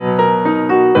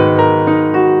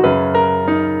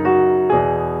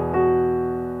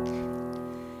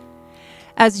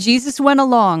As Jesus went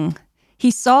along,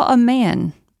 he saw a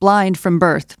man blind from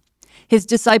birth. His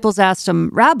disciples asked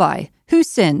him, "Rabbi, who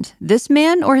sinned, this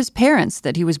man or his parents,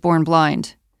 that he was born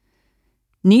blind?"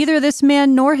 "Neither this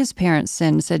man nor his parents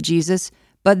sinned," said Jesus,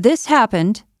 "but this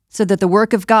happened so that the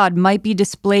work of God might be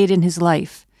displayed in his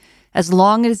life. As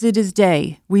long as it is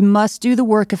day, we must do the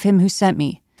work of him who sent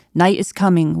me. Night is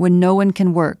coming when no one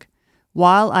can work.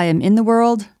 While I am in the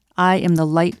world, I am the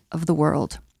light of the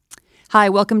world." Hi,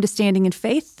 welcome to Standing in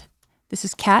Faith. This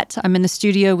is Kat. I'm in the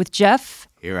studio with Jeff.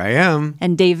 Here I am.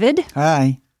 And David.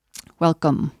 Hi.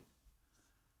 Welcome.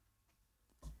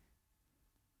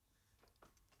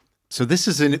 So this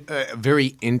is a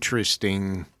very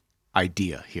interesting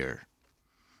idea here,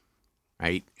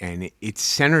 right? And it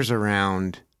centers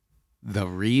around the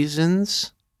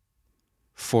reasons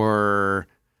for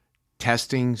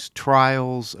testings,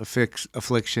 trials,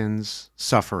 afflictions,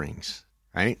 sufferings,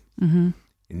 right? Mm-hmm.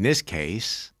 In this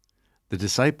case, the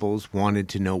disciples wanted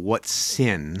to know what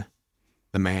sin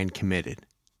the man committed.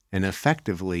 And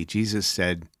effectively, Jesus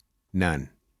said, none.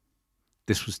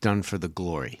 This was done for the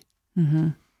glory.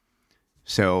 Mm-hmm.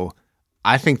 So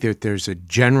I think that there's a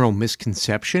general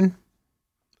misconception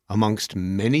amongst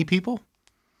many people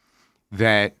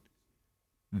that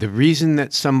the reason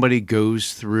that somebody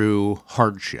goes through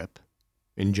hardship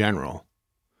in general,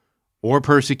 or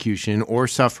persecution or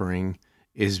suffering,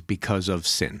 is because of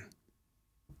sin.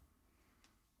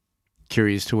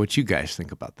 Curious to what you guys think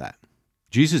about that.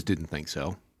 Jesus didn't think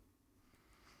so.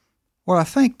 Well, I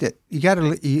think that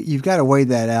you've got to weigh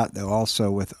that out though.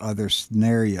 Also with other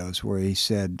scenarios where he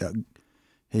said,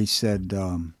 "Your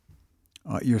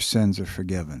sins are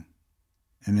forgiven,"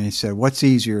 and then he said, "What's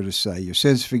easier to say, your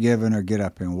sins forgiven or get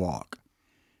up and walk?"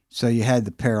 So you had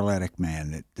the paralytic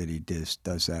man that he does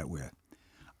that with.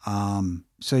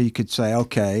 So you could say,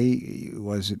 okay,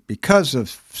 was it because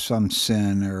of some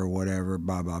sin or whatever,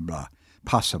 blah, blah, blah.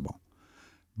 Possible.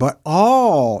 But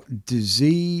all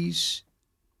disease,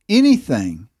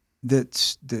 anything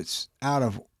that's out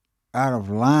of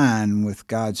line with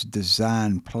God's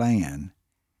design plan,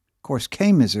 of course,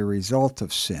 came as a result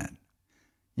of sin.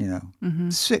 You know, Mm-hmm.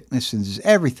 Sickness and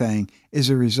everything is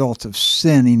a result of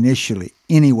sin initially,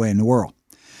 anywhere in the world.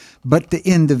 But the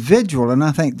individual, and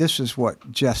I think this is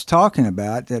what Jeff's talking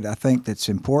about, that I think that's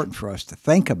important for us to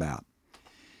think about,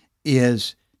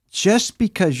 is just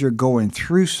because you're going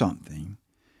through something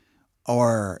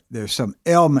or there's some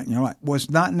ailment in your life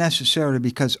was not necessarily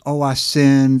because, I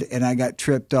sinned and I got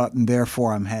tripped up and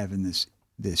therefore I'm having this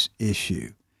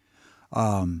issue.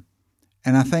 And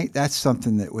I think that's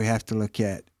something that we have to look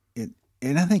at.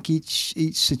 And I think each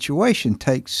situation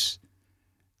takes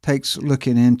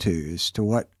looking into as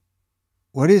to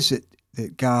what is it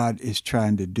that God is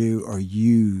trying to do or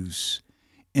use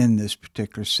in this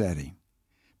particular setting?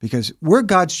 Because we're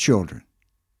God's children.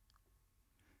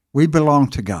 We belong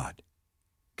to God.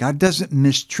 God doesn't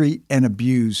mistreat and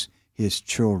abuse his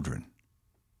children.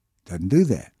 Doesn't do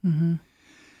that. Mm-hmm.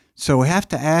 So we have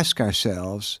to ask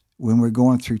ourselves when we're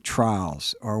going through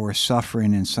trials or we're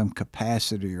suffering in some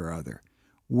capacity or other,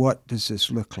 what does this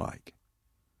look like?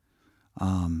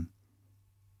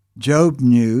 Job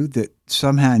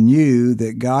somehow knew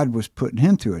that God was putting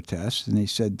him through a test, and he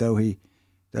said, though he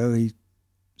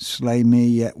slay me,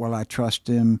 yet will I trust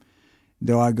him.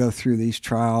 Though I go through these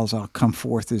trials, I'll come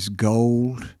forth as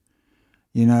gold.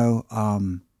 You know,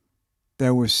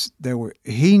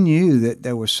 he knew that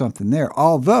there was something there,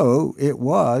 although it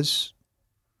was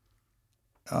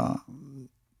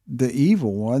the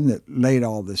evil one that laid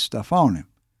all this stuff on him,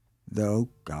 though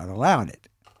God allowed it.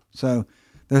 So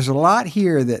there's a lot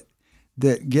here that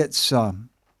gets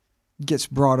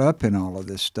brought up in all of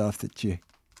this stuff that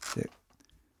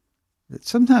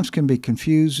sometimes can be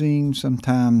confusing.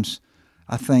 Sometimes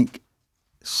I think,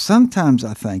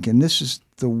 and this is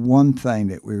the one thing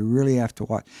that we really have to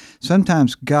watch.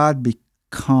 Sometimes God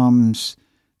becomes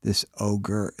this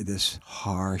ogre, this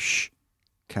harsh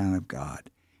kind of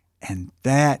God, and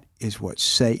that is what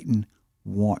Satan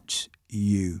wants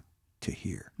you to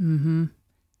hear. Mm-hmm.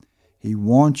 He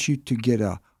wants you to get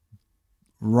a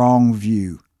wrong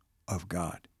view of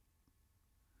God.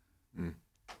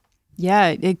 Yeah,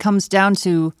 it comes down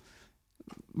to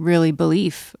really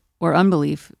belief or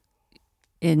unbelief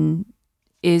in,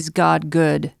 is God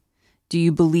good? Do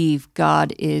you believe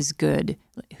God is good?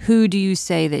 Who do you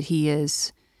say that he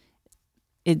is?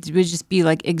 It would just be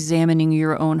like examining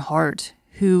your own heart.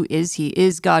 Who is he?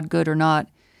 Is God good or not?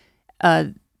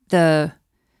 The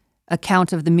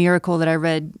account of the miracle that I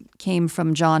read came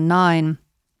from John 9.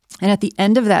 And at the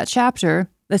end of that chapter,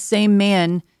 the same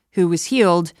man who was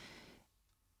healed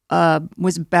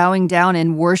was bowing down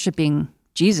and worshiping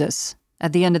Jesus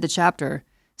at the end of the chapter.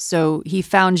 So he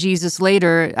found Jesus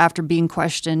later after being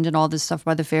questioned and all this stuff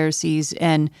by the Pharisees,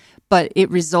 but it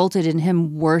resulted in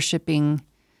him worshiping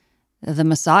the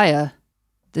Messiah,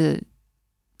 the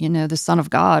Son of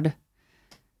God.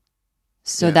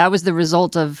 So Yeah. that was the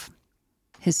result of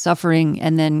his suffering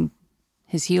and then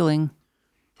his healing.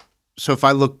 So if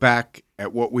I look back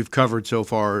at what we've covered so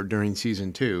far during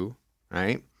season 2,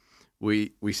 right?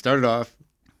 We started off,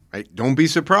 right? Don't be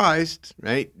surprised,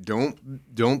 right?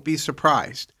 Don't be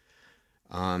surprised.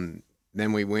 Then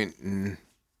we went and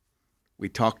we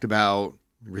talked about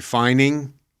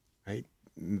refining, right?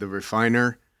 The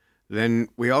refiner. Then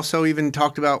we also even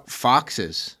talked about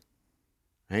foxes,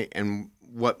 right? And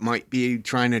what might be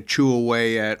trying to chew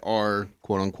away at our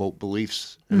quote unquote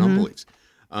beliefs and unbeliefs.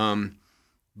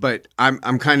 But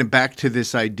I'm kind of back to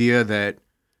this idea that,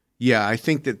 yeah, I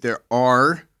think that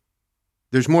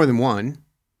there's more than one,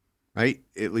 right?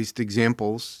 At least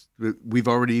examples we've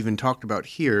already even talked about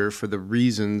here for the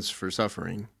reasons for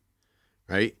suffering,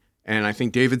 right? And I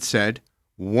think David said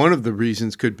one of the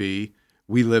reasons could be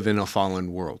we live in a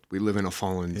fallen world. We live in a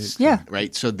fallen state, Yeah.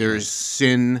 right? So there's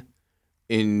sin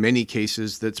in many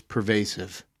cases that's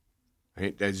pervasive,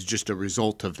 right? That's just a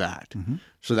result of that.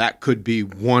 So that could be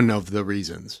one of the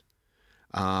reasons.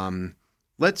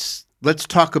 Let's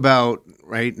talk about,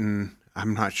 right, and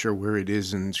I'm not sure where it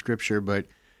is in Scripture, but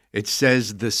it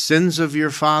says the sins of your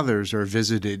fathers are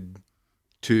visited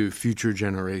to future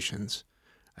generations.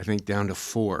 I think down to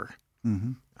 4. I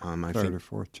Third think, or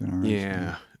fourth generation.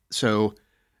 yeah. So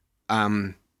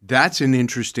that's an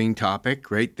interesting topic.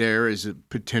 Right there is a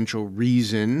potential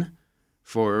reason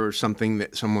for something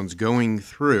that someone's going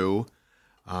through.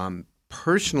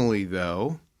 Personally,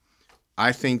 though,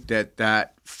 I think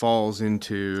that falls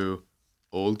into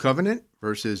Old Covenant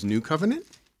versus New Covenant.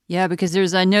 Yeah,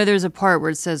 because I know there's a part where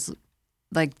it says,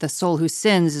 like, the soul who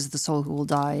sins is the soul who will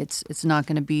die. It's not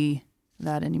going to be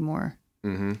that anymore.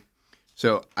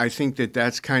 So I think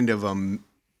that's kind of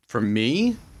for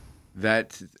me,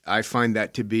 that I find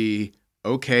that to be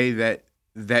okay.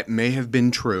 That may have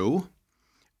been true.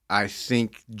 I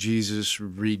think Jesus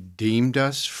redeemed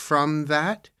us from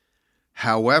that.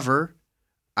 However,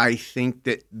 I think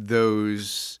that the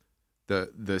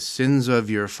sins of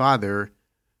your father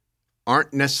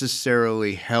aren't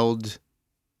necessarily held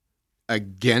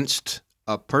against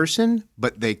a person,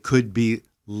 but they could be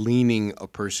leaning a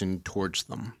person towards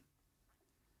them.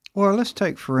 Well, let's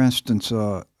take, for instance,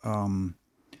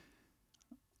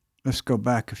 let's go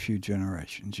back a few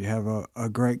generations. You have a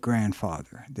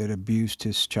great-grandfather that abused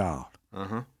his child.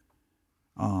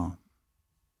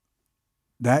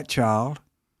 That child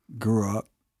grew up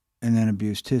and then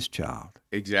abused his child.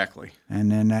 Exactly.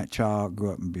 And then that child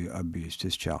grew up and abused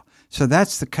his child. So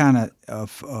that's the kind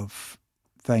of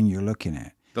thing you're looking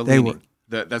at. The They leaning.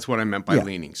 That's what I meant by Yeah.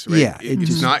 leanings, right? Yeah,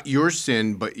 It's not your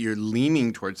sin, but you're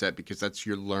leaning towards that because that's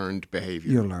your learned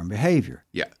behavior. You'll learn behavior.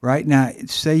 Yeah. Right now,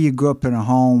 say you grew up in a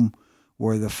home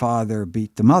where the father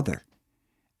beat the mother,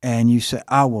 and you say,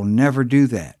 I will never do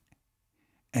that.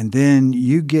 And then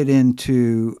you get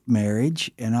into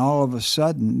marriage, and all of a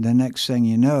sudden, the next thing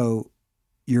you know,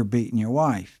 you're beating your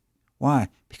wife. Why?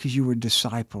 Because you were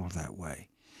discipled that way.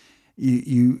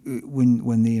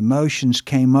 When the emotions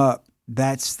came up,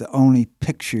 that's the only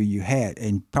picture you had,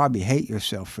 and you probably hate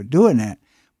yourself for doing that,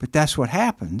 but that's what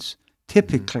happens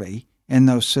typically in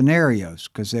those scenarios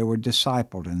because they were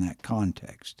discipled in that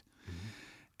context.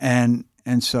 And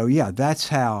so, yeah, that's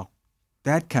how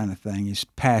that kind of thing is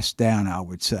passed down, I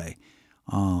would say.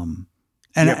 And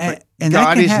But that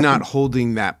God can is happen. not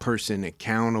holding that person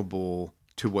accountable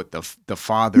to what the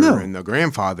father No. and the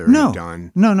grandfather No. have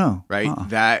done, No. right?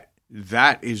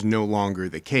 That is no longer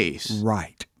the case.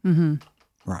 Right. Mm-hmm.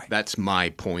 Right. That's my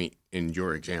point in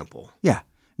your example. Yeah.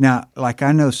 Now, like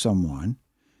I know someone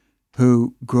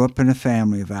who grew up in a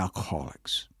family of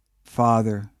alcoholics.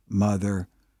 Father, mother,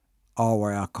 all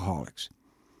were alcoholics.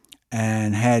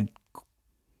 And had,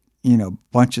 a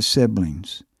bunch of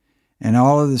siblings. And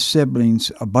all of the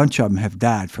siblings, a bunch of them have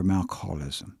died from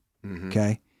alcoholism.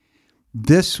 Okay?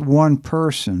 This one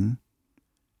person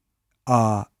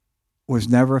was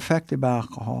never affected by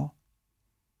alcohol,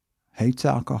 hates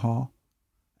alcohol,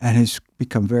 and has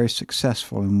become very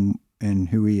successful in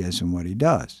who he is and what he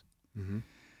does.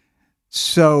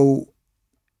 So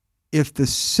if the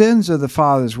sins of the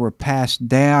fathers were passed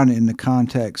down in the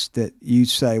context that you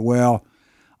say, well,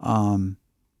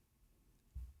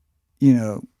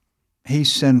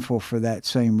 he's sinful for that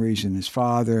same reason his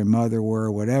father and mother were,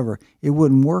 or whatever, it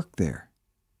wouldn't work there.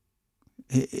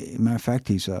 Matter of fact,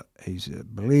 he's a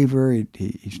believer.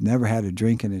 He's never had a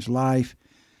drink in his life,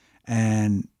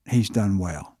 and he's done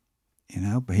well,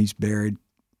 but he's buried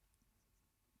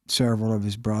several of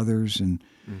his brothers, and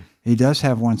he does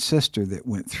have one sister that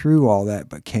went through all that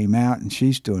but came out, and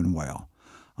she's doing well.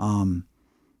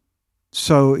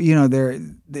 So you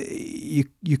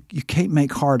can't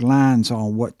make hard lines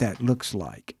on what that looks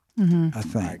like. I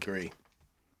think. I agree.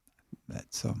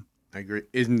 That's I agree.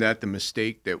 Isn't that the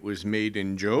mistake that was made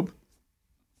in Job?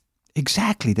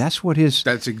 exactly. That's what his.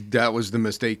 That was the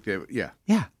mistake that, yeah.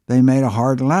 Yeah, they made a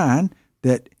hard line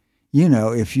that,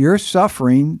 if you're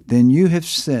suffering, then you have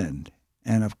sinned.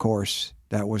 And of course,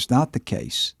 that was not the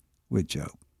case with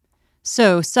Job.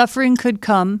 So suffering could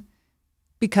come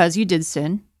because you did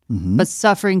sin, but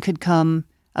suffering could come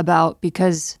about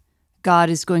because God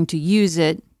is going to use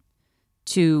it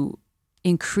to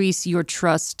increase your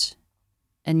trust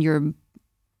and your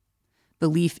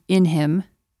belief in him.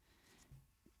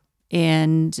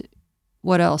 And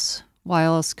what else? Why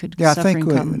else could suffering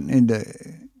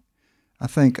come? I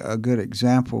think a good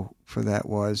example for that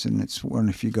was, and it's one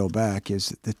if you go back, is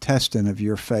that the testing of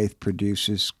your faith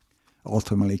produces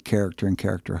ultimately character, and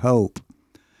character hope.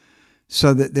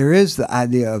 So that there is the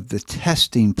idea of the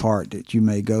testing part that you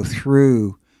may go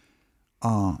through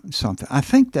something. I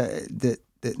think that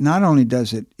not only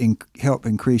does it help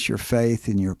increase your faith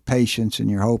and your patience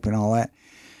and your hope and all that,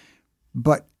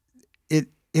 but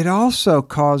it also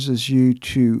causes you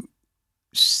to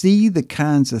see the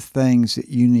kinds of things that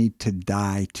you need to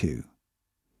die to.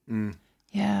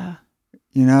 Yeah.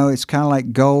 It's kind of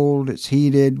like gold. It's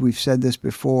heated. We've said this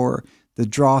before. The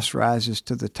dross rises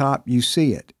to the top. You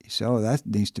see it. You say, oh, that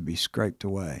needs to be scraped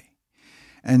away.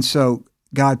 And so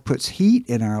God puts heat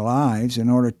in our lives in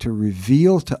order to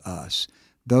reveal to us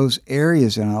those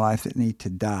areas in our life that need to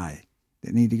die,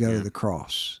 that need to go to the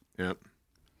cross. Yep.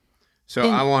 So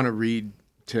I want to read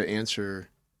to answer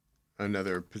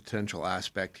another potential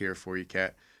aspect here for you,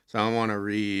 Kat. So I want to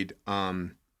read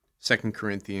 2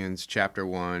 Corinthians chapter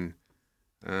 1.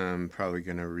 I'm probably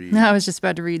going to read... No, I was just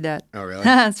about to read that. Oh, really?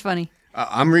 That's funny.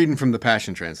 I'm reading from the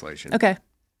Passion Translation. Okay.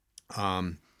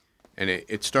 And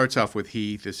it starts off with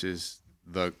he. This is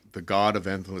the God of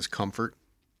endless comfort.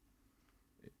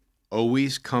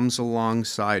 Always comes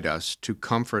alongside us to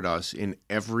comfort us in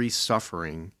every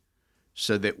suffering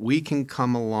so that we can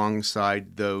come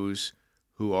alongside those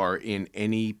who are in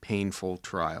any painful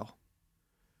trial.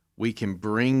 We can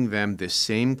bring them the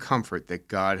same comfort that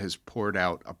God has poured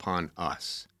out upon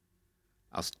us.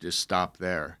 I'll just stop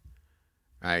there.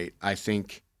 I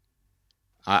think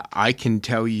I can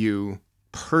tell you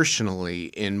personally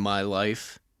in my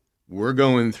life, we're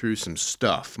going through some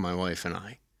stuff, my wife and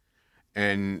I.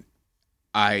 And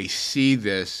I see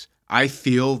this, I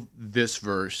feel this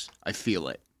verse, I feel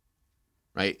it,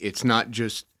 right? It's not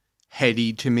just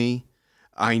heady to me.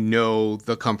 I know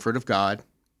the comfort of God.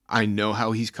 I know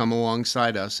how he's come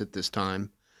alongside us at this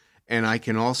time. And I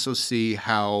can also see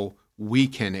how we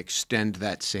can extend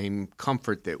that same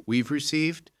comfort that we've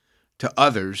received to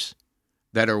others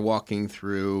that are walking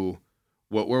through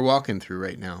what we're walking through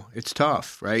right now. It's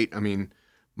tough, right? I mean,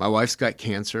 my wife's got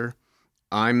cancer.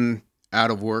 I'm out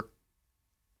of work,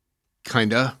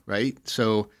 kinda, right?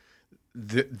 So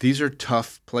these are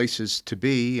tough places to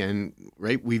be, and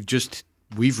right, we've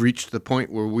reached the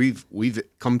point where we've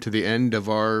come to the end of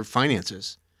our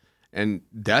finances, and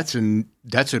that's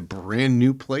a brand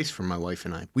new place for my wife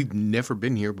and I. We've never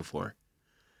been here before.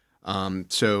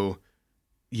 So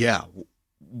yeah,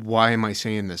 why am I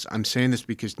saying this? I'm saying this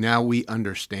because now we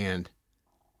understand,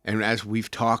 and as we've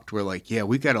talked, we're like, yeah,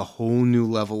 we've got a whole new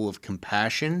level of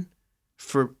compassion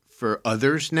for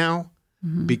others now,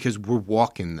 because we're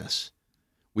walking this.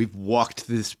 We've walked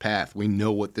this path. We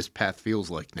know what this path feels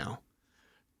like now.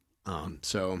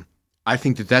 So I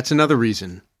think that's another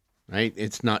reason, right?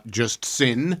 It's not just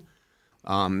sin,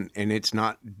 and it's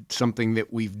not something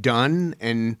that we've done,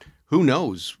 and who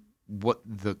knows what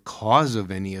the cause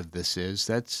of any of this is.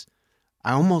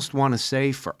 I almost want to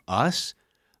say for us,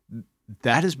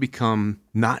 that has become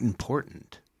not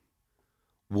important.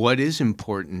 What is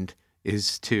important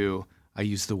is to, I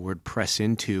use the word press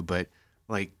into, but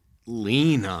like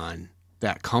lean on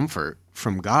that comfort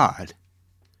from God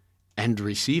and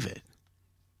receive it.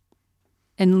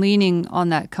 And leaning on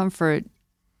that comfort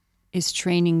is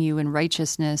training you in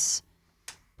righteousness,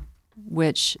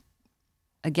 which,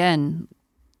 again,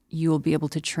 you will be able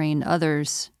to train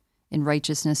others in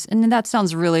righteousness. And that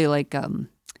sounds really like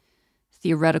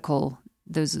theoretical,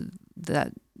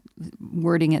 that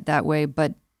wording it that way,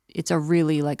 but it's a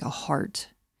really like a heart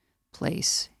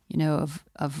place,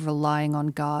 of relying on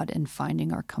God and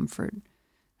finding our comfort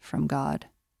from God.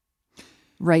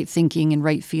 Right thinking and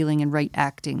right feeling and right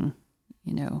acting,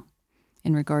 in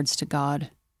regards to God.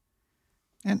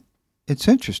 And it's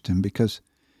interesting because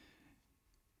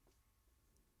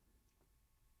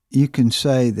you can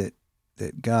say that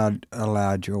God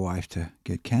allowed your wife to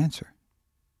get cancer.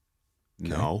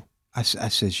 No. I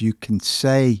says you can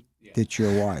say that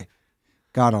your wife,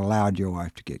 God allowed your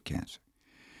wife to get cancer.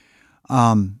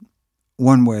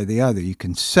 One way or the other, you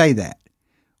can say that.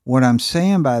 What I'm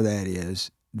saying by that is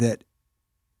that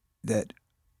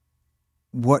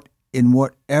in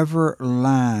whatever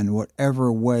line,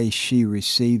 whatever way she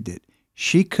received it,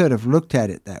 she could have looked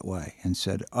at it that way and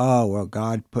said, "Oh, well,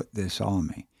 God put this on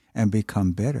me," and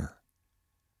become bitter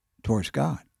towards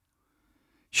God.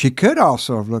 She could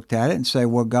also have looked at it and say,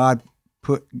 "Well, God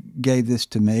gave this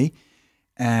to me,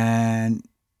 and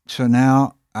so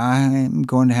now I'm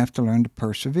going to have to learn to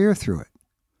persevere through it."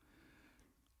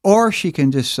 Or she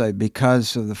can just say,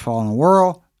 "Because of the fallen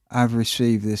world, I've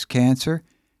received this cancer,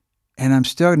 and I'm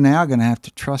still now going to have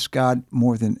to trust God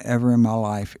more than ever in my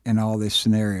life in all these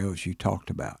scenarios you talked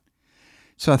about."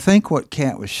 So I think what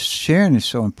Kat was sharing is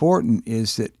so important,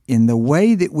 is that in the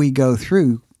way that we go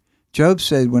through, Job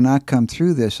said, "When I come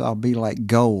through this, I'll be like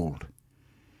gold."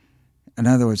 In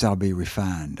other words, I'll be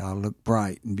refined. I'll look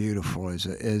bright and beautiful as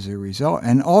a result.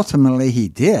 And ultimately he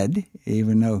did,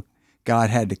 even though God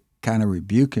had to kind of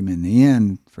rebuke him in the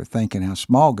end for thinking how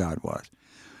small God was.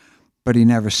 But he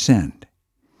never sinned.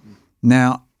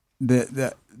 Now,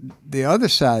 the other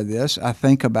side of this, I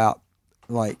think about,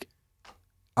 like,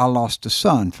 I lost a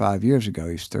son 5 years ago.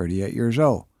 He's 38 years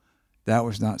old. That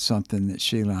was not something that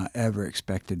Sheila and I ever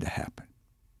expected to happen,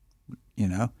 you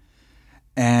know?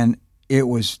 And it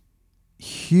was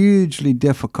hugely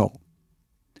difficult.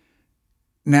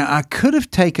 Now, I could have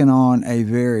taken on a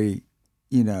very,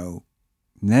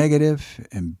 negative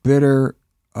and bitter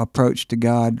approach to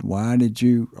God. Why did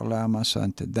you allow my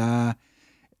son to die?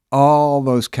 All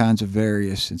those kinds of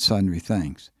various and sundry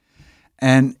things.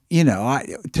 And,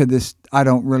 I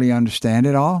don't really understand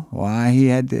it all, why he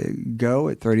had to go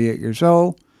at 38 years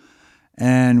old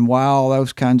and why all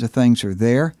those kinds of things are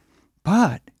there.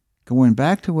 But going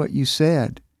back to what you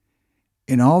said,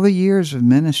 in all the years of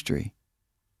ministry,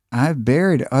 I've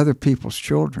buried other people's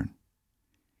children.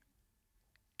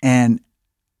 And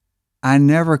I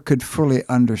never could fully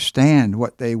understand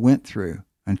what they went through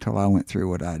until I went through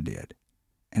what I did.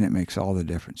 And it makes all the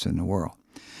difference in the world.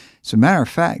 As a matter of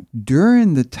fact,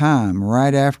 during the time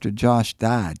right after Josh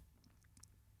died,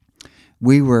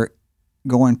 we were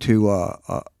going to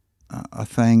a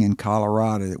thing in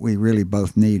Colorado that we really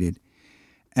both needed.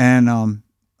 And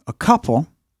a couple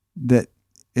that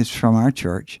is from our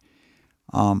church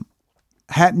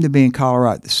happened to be in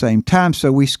Colorado at the same time,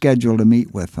 so we scheduled to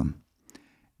meet with them.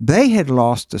 They had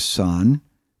lost a son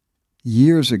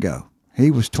years ago.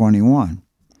 He was 21.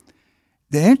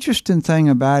 The interesting thing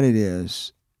about it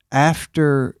is,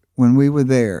 when we were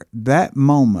there, that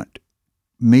moment,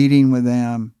 meeting with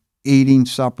them, eating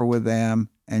supper with them,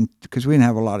 and because we didn't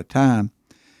have a lot of time,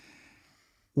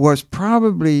 was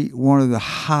probably one of the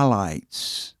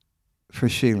highlights for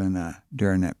Sheila and I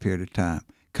during that period of time,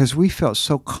 because we felt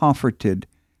so comforted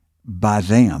by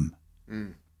them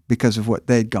because of what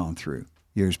they'd gone through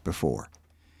years before.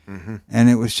 Mm-hmm. And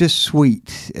it was just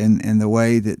sweet in the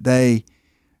way that they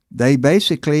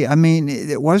basically,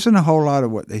 it wasn't a whole lot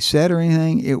of what they said or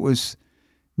anything. It was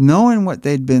knowing what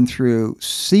they'd been through,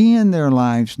 seeing their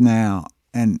lives now,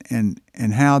 and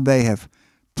how they have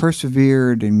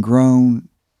persevered and grown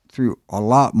through a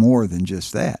lot more than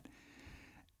just that,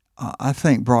 I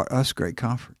think brought us great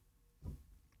comfort.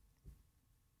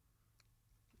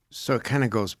 So it kind of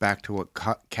goes back to what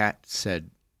Kat said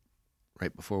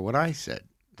right before what I said.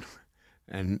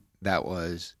 And that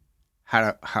was,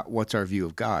 what's our view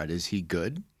of God? Is he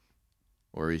good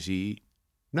or is he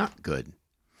not good?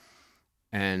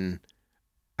 And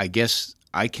I guess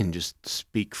I can just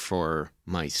speak for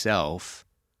myself.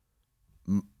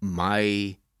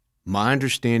 My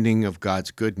understanding of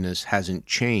God's goodness hasn't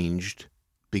changed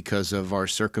because of our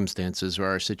circumstances or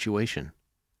our situation.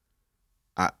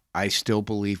 I still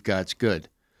believe God's good.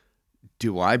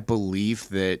 Do I believe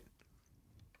that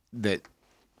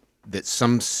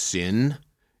some sin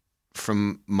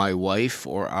from my wife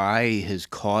or I has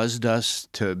caused us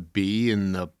to be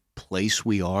in the place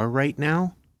we are right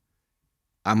now?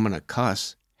 I'm going to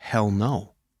cuss. Hell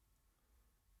no.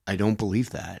 I don't believe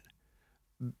that.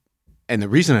 And the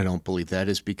reason I don't believe that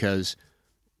is because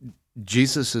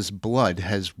Jesus' blood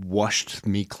has washed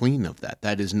me clean of that.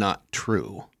 That is not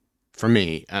true for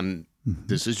me.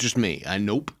 This is just me.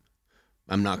 Nope.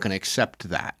 I'm not going to accept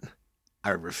that. I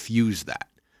refuse that.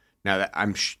 Now that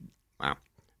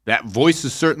that voice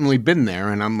has certainly been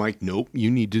there, and I'm like, nope,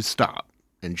 you need to stop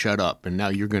and shut up. And now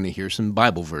you're going to hear some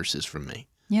Bible verses from me.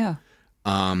 Yeah.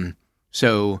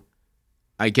 So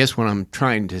I guess what I'm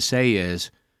trying to say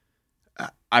is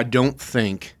I don't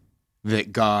think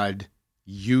that God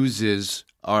uses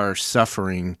our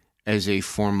suffering as a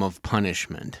form of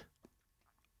punishment.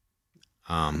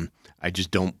 I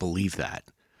just don't believe that.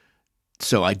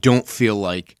 So I don't feel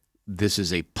like this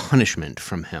is a punishment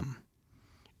from him.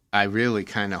 I really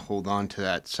kind of hold on to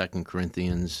that 2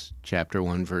 Corinthians chapter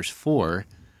 1, verse 4,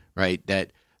 right?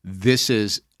 That this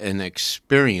is an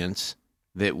experience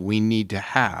that we need to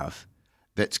have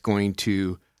that's going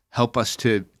to help us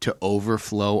to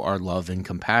overflow our love and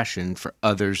compassion for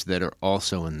others that are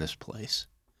also in this place.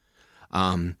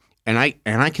 And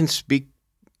I can speak,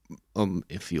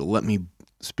 if you'll let me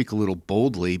speak a little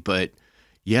boldly, but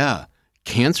yeah,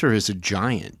 cancer is a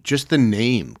giant. Just the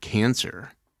name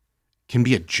cancer can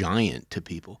be a giant to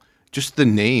people. Just the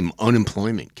name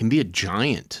unemployment can be a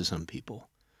giant to some people,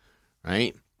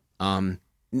 right?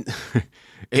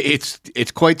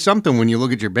 It's quite something when you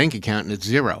look at your bank account and it's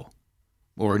zero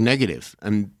or negative.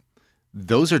 And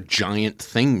those are giant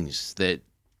things that,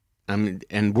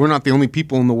 and we're not the only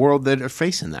people in the world that are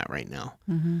facing that right now.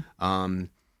 Mm-hmm.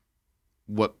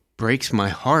 What breaks my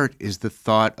heart is the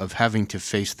thought of having to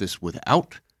face this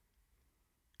without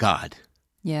God.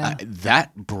 Yeah.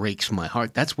 That breaks my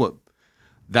heart. That's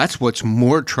what's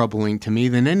more troubling to me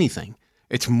than anything.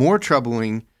 It's more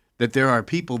troubling that there are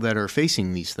people that are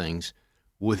facing these things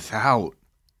without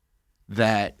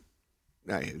that.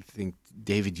 I think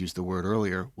David used the word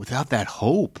earlier, without that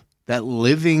hope, that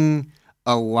living,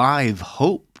 alive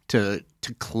hope to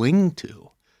cling to.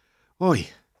 Boy.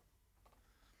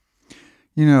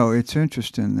 You know, it's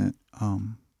interesting that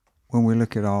when we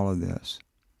look at all of this,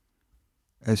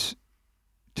 as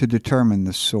to determine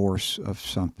the source of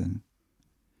something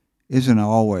isn't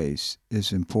always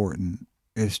as important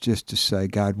as just to say,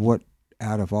 God, what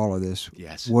out of all of this,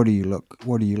 yes, what are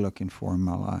you looking for in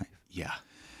my life? Yeah.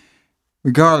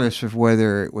 Regardless of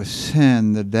whether it was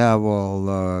sin, the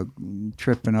devil,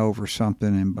 tripping over something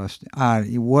and busting,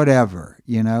 whatever,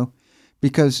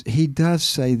 because he does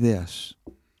say this.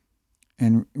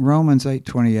 And Romans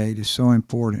 8:28 is so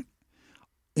important.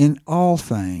 In all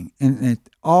things, and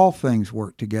all things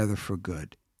work together for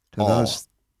good. To those,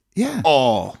 yeah.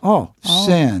 All.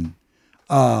 Sin,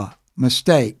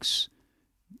 mistakes,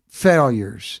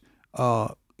 failures,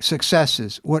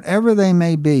 successes, whatever they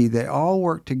may be, they all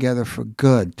work together for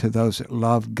good to those that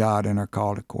love God and are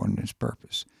called according to his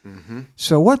purpose. Mm-hmm.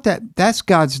 So that's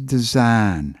God's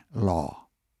design law.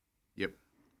 Yep.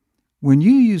 When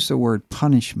you use the word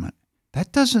punishment,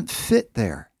 that doesn't fit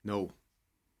there. No.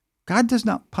 God does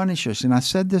not punish us. And I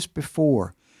said this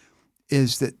before,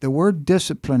 is that the word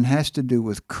discipline has to do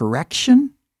with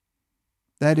correction.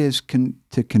 That is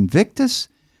to convict us,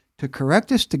 to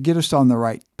correct us, to get us on the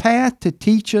right path, to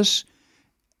teach us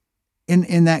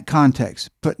in that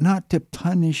context, but not to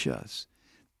punish us.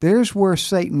 There's where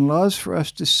Satan loves for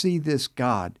us to see this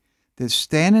God that's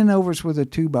standing over us with a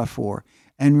 2x4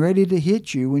 and ready to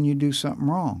hit you when you do something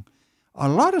wrong. A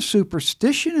lot of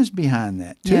superstition is behind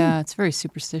that, too. Yeah, it's very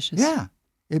superstitious. Yeah,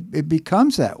 it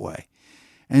becomes that way.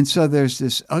 And so there's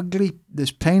this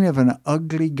pain of an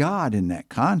ugly God in that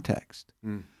context.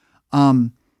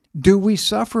 Mm. Do we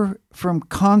suffer from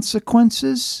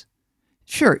consequences?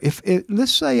 Sure.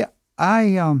 Let's say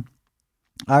I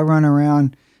run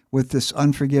around with this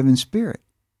unforgiving spirit,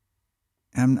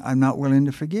 and I'm not willing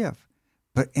to forgive,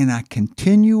 and I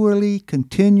continually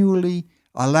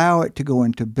allow it to go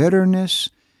into bitterness.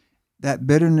 That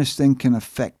bitterness then can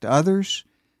affect others.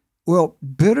 Well,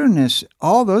 bitterness,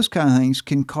 all those kind of things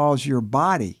can cause your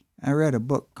body. I read a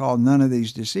book called None of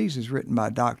These Diseases written by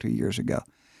a doctor years ago.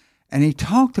 And he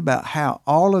talked about how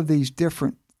all of these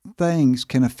different things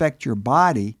can affect your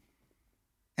body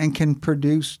and can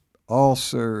produce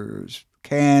ulcers,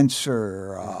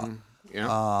 cancer,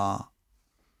 all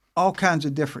kinds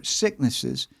of different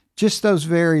sicknesses, just those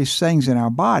various things in our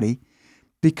body,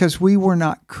 because we were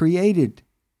not created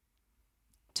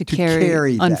to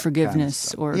carry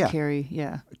unforgiveness kind of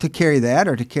to carry that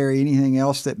or to carry anything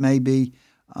else that may be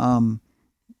of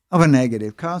a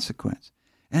negative consequence.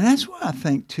 And that's why I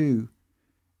think, too,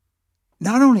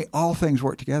 not only all things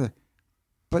work together,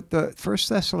 but the 1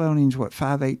 Thessalonians,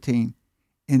 5:18,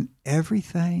 in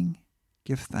everything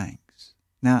give thanks.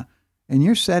 Now, in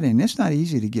your setting, it's not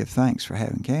easy to give thanks for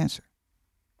having cancer.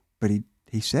 But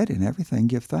he said in everything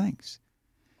give thanks.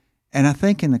 And I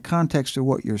think in the context of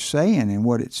what you're saying and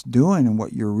what it's doing and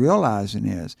what you're realizing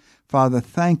is, Father,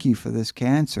 thank you for this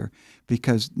cancer,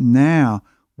 because now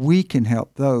we can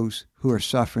help those who are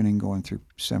suffering and going through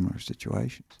similar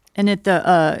situations. And at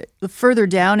the further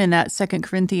down in that 2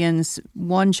 Corinthians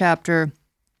 1 chapter,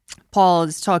 Paul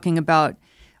is talking about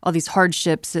all these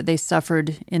hardships that they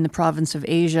suffered in the province of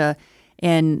Asia.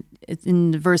 And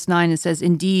in verse 9, it says,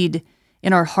 "Indeed,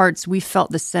 in our hearts we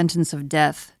felt the sentence of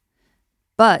death.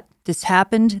 But this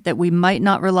happened that we might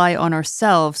not rely on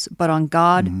ourselves, but on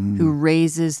God who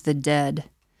raises the dead."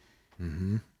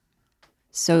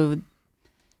 So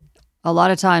a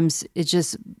lot of times it's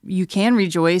just, you can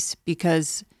rejoice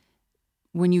because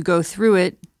when you go through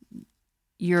it,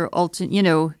 you're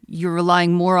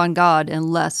relying more on God and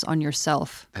less on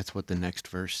yourself. That's what the next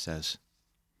verse says.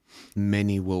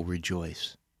 Many will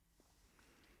rejoice.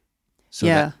 So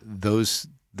Yeah. those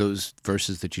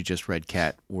verses that you just read,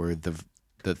 Kat, were the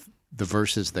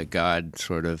verses that God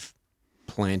sort of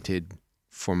planted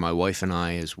for my wife and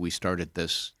I as we started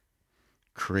this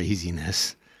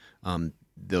craziness.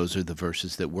 Those are the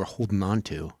verses that we're holding on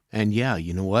to. And yeah,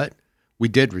 you know what? We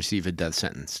did receive a death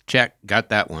sentence. Check, got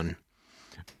that one.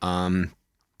 The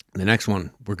next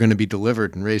one, we're going to be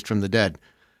delivered and raised from the dead.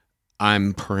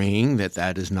 I'm praying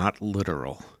that is not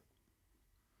literal.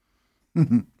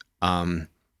 To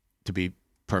be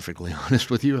perfectly honest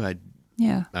with you, I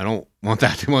don't want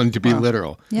that one to be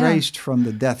literal. Yeah. Raised from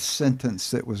the death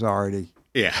sentence that was already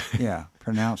Yeah.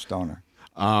 pronounced on her.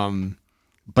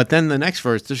 But then the next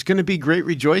verse, there's going to be great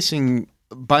rejoicing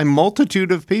by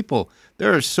multitude of people.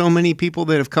 There are so many people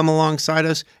that have come alongside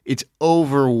us. It's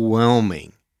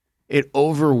overwhelming. It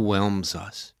overwhelms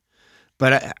us.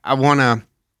 But I want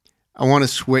to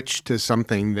switch to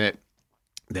something that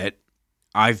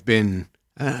I've been,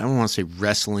 I don't want to say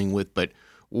wrestling with, but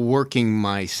working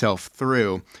myself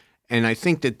through. And I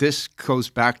think that this goes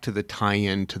back to the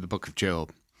tie-in to the book of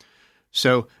Job.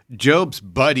 So Job's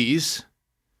buddies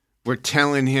were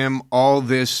telling him all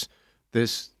this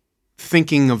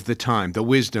thinking of the time, the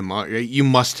wisdom. Right? You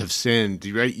must have sinned,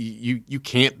 right? You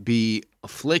can't be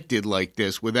afflicted like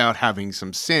this without having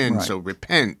some sin. Right. So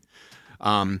repent.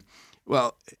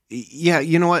 Well, yeah,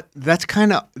 you know what?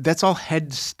 That's all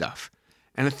head stuff,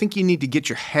 and I think you need to get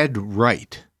your head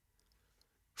right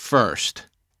first.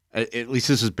 At least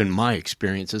this has been my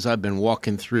experience as I've been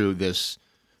walking through this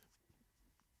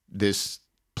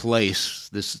place,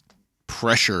 this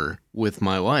pressure with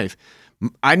my wife.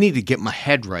 I need to get my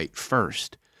head right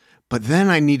first, but then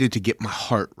I needed to get my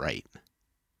heart right.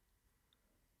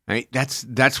 Right?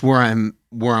 That's where I'm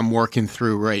working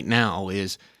through right now,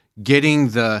 is getting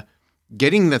the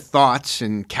thoughts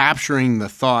and capturing the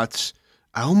thoughts.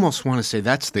 I almost want to say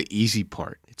that's the easy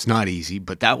part. It's not easy,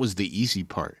 but that was the easy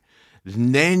part.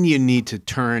 And then you need to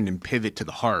turn and pivot to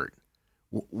the heart.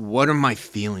 What are my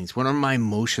feelings? What are my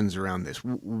emotions around this?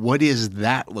 What is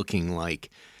that looking like?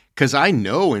 Because I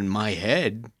know in my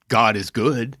head, God is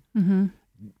good,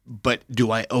 but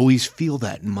do I always feel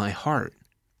that in my heart?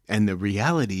 And the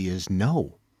reality is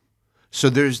no. So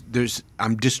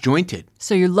I'm disjointed.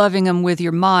 So you're loving him with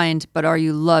your mind, but are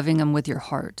you loving him with your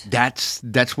heart?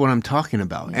 That's what I'm talking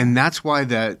about. Yeah. And that's why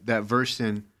that verse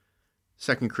in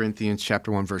 2 Corinthians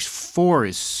chapter 1, verse 4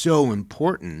 is so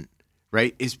important,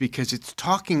 right? Is because it's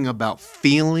talking about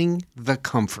feeling the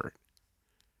comfort,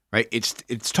 right? It's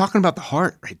talking about the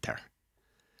heart right there.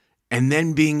 And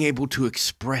then being able to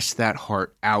express that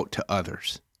heart out to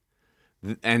others.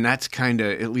 And that's kind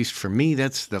of, at least for me,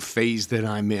 that's the phase that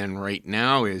I'm in right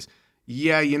now is,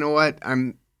 yeah, you know what?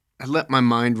 I let my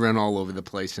mind run all over the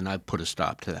place and I put a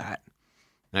stop to that,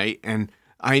 right? And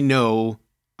I know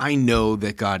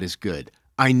that God is good.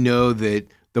 I know that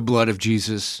the blood of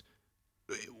Jesus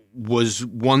was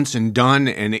once and done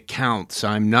and it counts.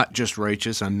 I'm not just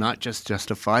righteous. I'm not just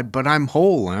justified, but I'm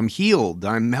whole. I'm healed.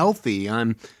 I'm healthy.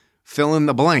 I'm fill in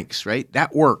the blanks, right?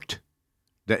 That worked.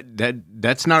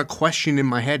 That's not a question in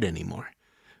my head anymore,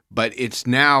 but it's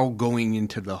now going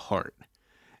into the heart.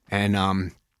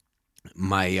 And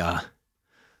my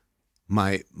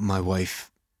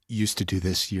wife used to do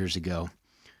this years ago.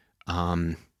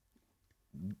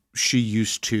 She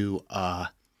used to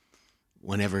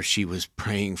whenever she was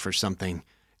praying for something,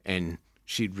 and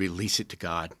she'd release it to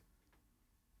God.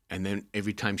 And then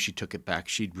every time she took it back,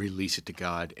 she'd release it to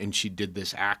God. And she did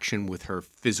this action with her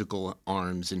physical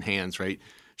arms and hands, right?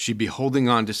 She'd be holding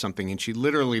on to something, and she'd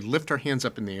literally lift her hands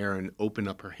up in the air and open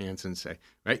up her hands and say,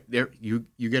 right there, you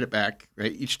get it back,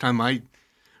 right? Each time right?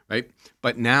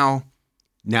 But now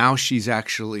she's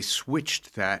actually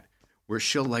switched that, where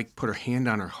she'll like put her hand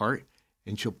on her heart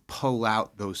and she'll pull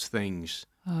out those things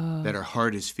that her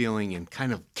heart is feeling and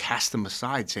kind of cast them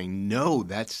aside, saying, no,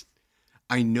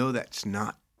 I know that's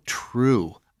not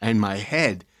true in my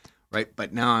head, right?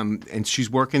 But now and she's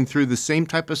working through the same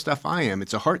type of stuff I am.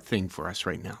 It's a heart thing for us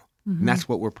right now. And that's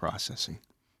what we're processing.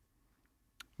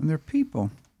 And there are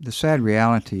people, the sad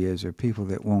reality is there are people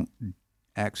that won't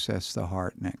access the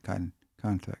heart in that kind of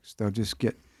context.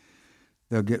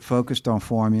 They'll get focused on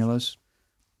formulas.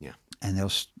 Yeah. and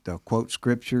they'll quote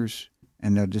scriptures,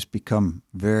 and they'll just become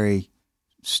very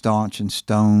staunch and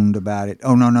stoned about it.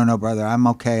 Oh, no, brother, I'm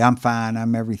okay, I'm fine,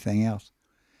 I'm everything else.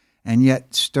 And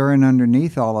yet stirring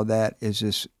underneath all of that is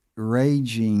this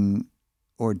raging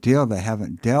ordeal they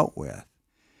haven't dealt with.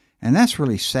 And that's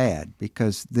really sad,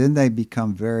 because then they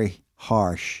become very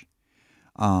harsh.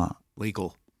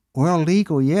 Legal. Well,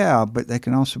 legal, yeah, but they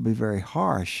can also be very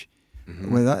harsh.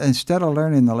 Instead of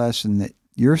learning the lesson that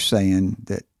you're saying,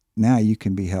 that now you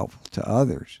can be helpful to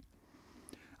others.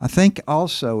 I think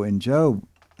also in Job,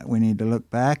 we need to look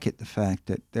back at the fact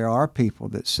that there are people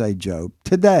that say Job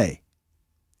today,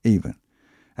 even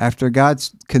after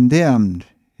God's condemned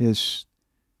his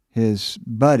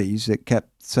buddies that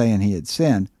kept saying he had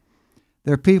sinned.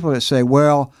 There are people that say,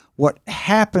 well, what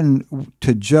happened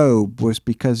to Job was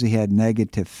because he had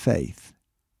negative faith.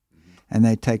 And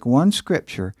they take one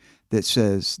scripture that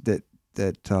says that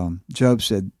Job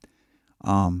said,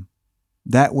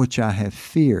 that which I have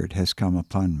feared has come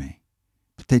upon me.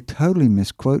 But they totally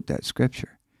misquote that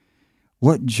scripture.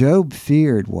 What Job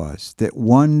feared was that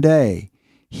one day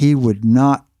he would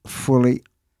not fully,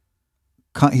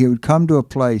 he would come to a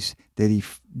place that he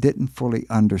didn't fully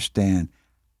understand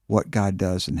what God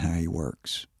does and how he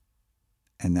works.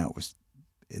 And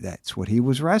that's what he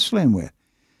was wrestling with.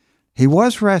 He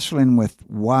was wrestling with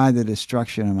why the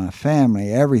destruction of my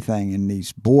family, everything, and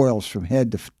these boils from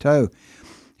head to toe.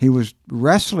 He was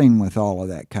wrestling with all of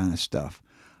that kind of stuff.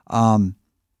 And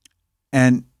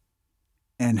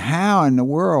how in the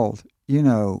world,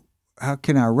 how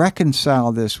can I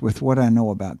reconcile this with what I know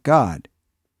about God?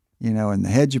 And the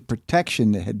hedge of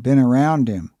protection that had been around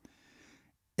him,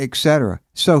 etc.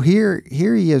 So here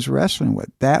he is wrestling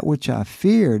with that which I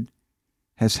feared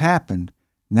has happened.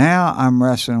 Now I'm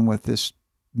wrestling with this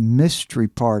mystery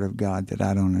part of God that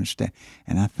I don't understand.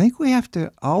 And I think we have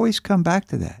to always come back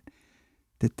to that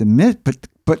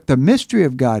but the mystery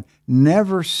of God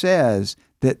never says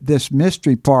that this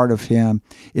mystery part of him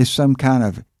is some kind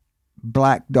of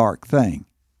black, dark thing.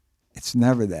 It's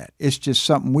never that. It's just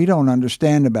something we don't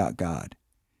understand about God.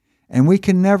 And we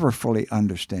can never fully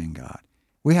understand God.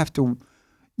 We have to,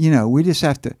 we just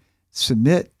have to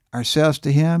submit ourselves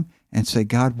to him and say,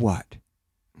 God, what?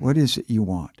 What is it you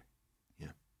want? Yeah.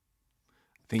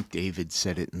 I think David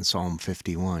said it in Psalm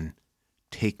 51,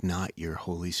 take not your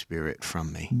Holy Spirit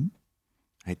from me. Mm-hmm.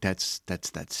 Right? That's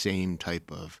that same type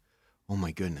of, oh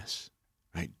my goodness,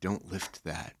 right? Don't lift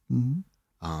that.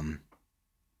 Mm-hmm.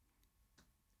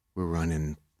 We're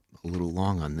running a little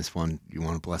long on this one. You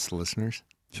want to bless the listeners?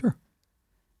 Sure.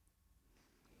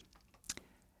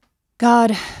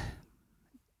 God,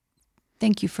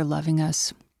 thank you for loving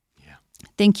us. Yeah.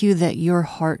 Thank you that your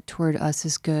heart toward us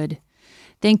is good.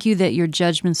 Thank you that your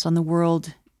judgments on the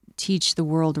world teach the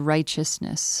world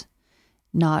righteousness,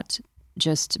 not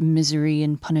just misery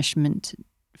and punishment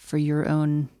for your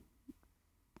own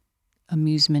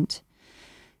amusement.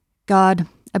 God,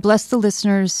 I bless the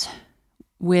listeners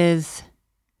with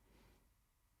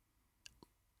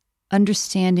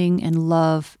understanding and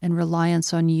love and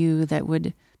reliance on you that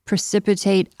would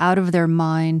precipitate out of their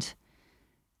mind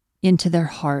into their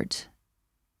heart.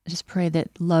 I just pray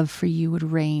that love for you would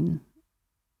reign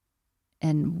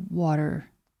and water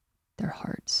their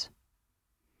hearts.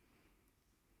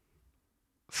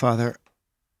 Father,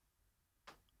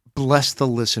 bless the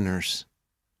listeners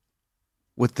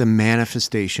with the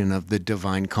manifestation of the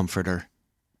divine comforter,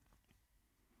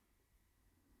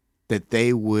 that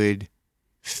they would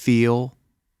feel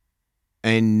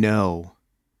and know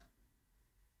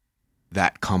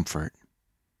that comfort.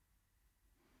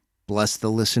 Bless the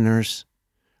listeners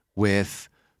with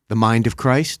the mind of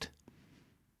Christ,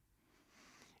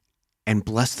 and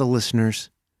bless the listeners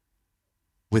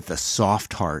with a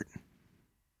soft heart.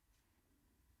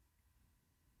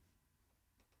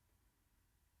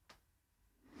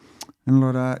 And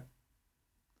Lord, I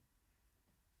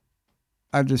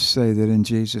just say that in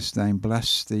Jesus' name,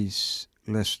 bless these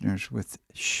listeners with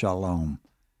shalom,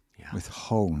 with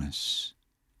wholeness,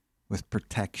 with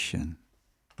protection,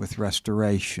 with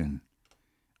restoration,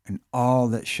 and all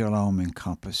that shalom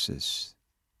encompasses,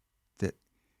 that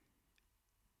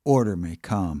order may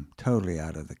come totally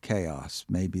out of the chaos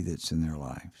maybe that's in their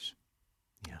lives.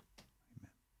 Yeah.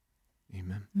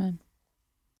 Amen. Amen.